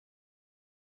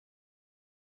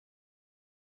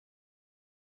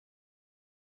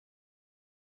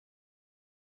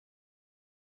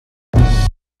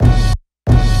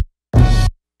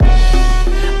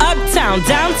Uptown,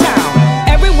 downtown,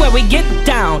 everywhere we get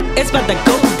down, it's about to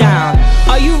go down.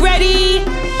 Are you ready?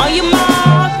 On your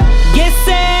mark, get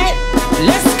set,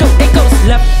 let's go. It goes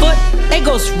left foot, it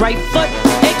goes right foot,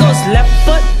 it goes left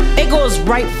foot, it goes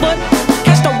right foot.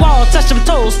 Catch the wall, touch them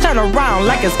toes, turn around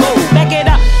like it's gold. Back it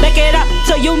up,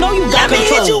 till you know you got control. Let me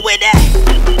hit you with that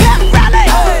pep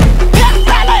rally, pep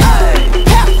rally,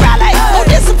 pep rally. Oh,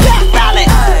 this a pep rally,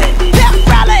 pep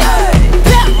rally,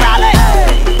 pep rally,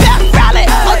 pep rally.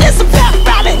 Oh, this a pep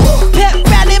rally, pep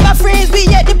rally. My friends be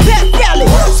at the pep rally,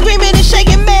 screaming and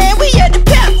shaking, man. We at the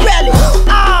pep rally.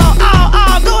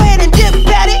 Go ahead and dip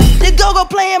at it. The go-go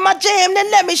playing my jam, then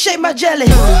let me shake my jelly.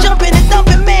 Jumping and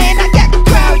thumping, man. I got the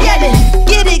crowd yelling.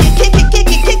 Get it, kick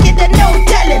it, that no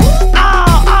telling.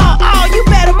 You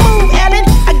better move, Ellen.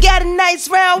 I got a nice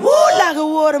round, woo, like a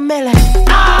watermelon.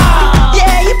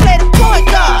 Yeah, he play the point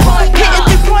guard. Hitting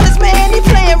 3-pointers, man, he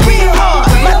playing real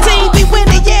hard. My team be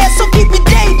winning, yeah, so keep your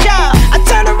day job. I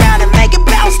turn around and make it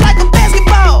bounce like a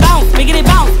basketball. Bounce, biggity,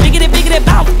 bounce, biggity, biggity,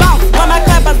 bounce, bounce. When my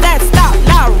clappers that stop,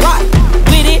 now rock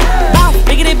with it. Bounce,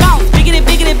 biggity, bounce, biggity,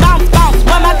 biggity, bounce, bounce.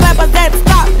 When my clappers that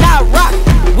stop, now rock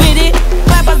with it.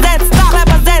 Clappers that stop,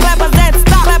 clappers that stop, clappers that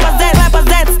stop, clappers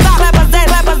that stop, clappers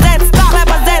that stop,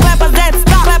 clappers that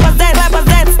stop, clappers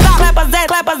that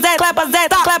stop, clappers that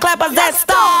stop, clappers that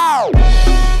stop.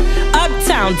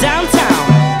 Uptown,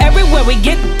 downtown, everywhere we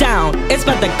get down, it's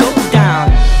about to go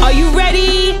down. Are you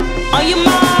ready? On your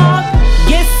mark,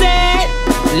 get set,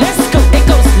 let's go. It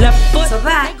goes left foot. So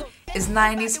that is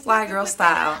 90s Fly Girl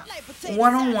Style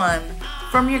 101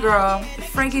 from your girl,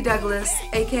 Frankie Douglas,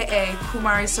 aka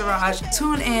Kumari Suraj.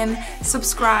 Tune in,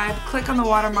 subscribe, click on the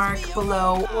watermark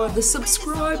below or the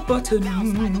subscribe button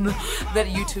that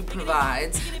YouTube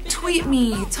provides. Tweet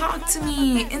me, talk to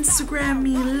me, Instagram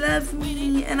me, love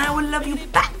me, and I will love you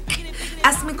back.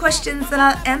 Ask me questions and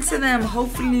I'll answer them,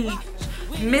 hopefully.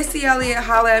 Missy Elliott,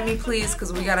 holla at me please,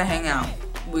 because we gotta hang out.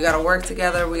 We gotta work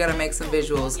together, we gotta make some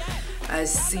visuals. I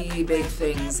see big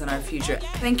things in our future.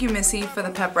 Thank you, Missy, for the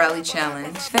pep rally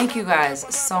challenge. Thank you guys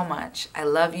so much. I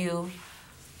love you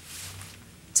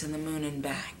to the moon and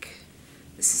back.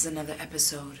 This is another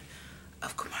episode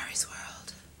of Kumari's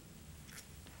World.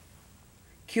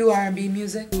 Cue R&B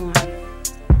music.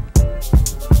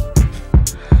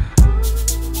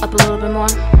 Up a little bit more.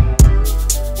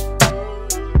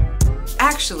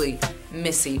 Actually,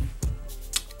 Missy,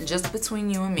 just between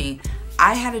you and me,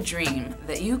 I had a dream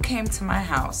that you came to my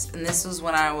house, and this was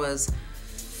when I was,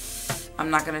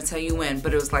 I'm not gonna tell you when,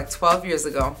 but it was like 12 years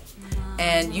ago.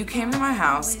 And you came to my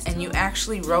house and you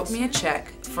actually wrote me a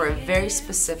check for a very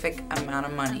specific amount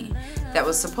of money that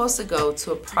was supposed to go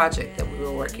to a project that we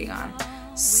were working on.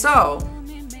 So,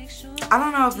 I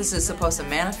don't know if this is supposed to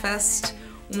manifest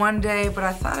one day, but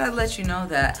I thought I'd let you know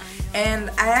that. And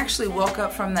I actually woke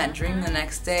up from that dream the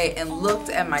next day and looked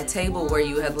at my table where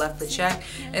you had left the check,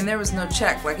 and there was no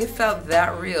check. Like, it felt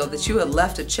that real that you had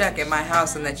left a check in my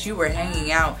house and that you were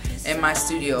hanging out in my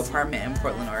studio apartment in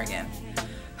Portland, Oregon.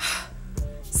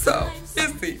 So,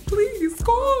 Missy, please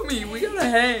call me. We gotta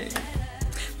hang.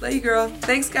 Love you, girl.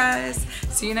 Thanks, guys.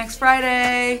 See you next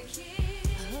Friday.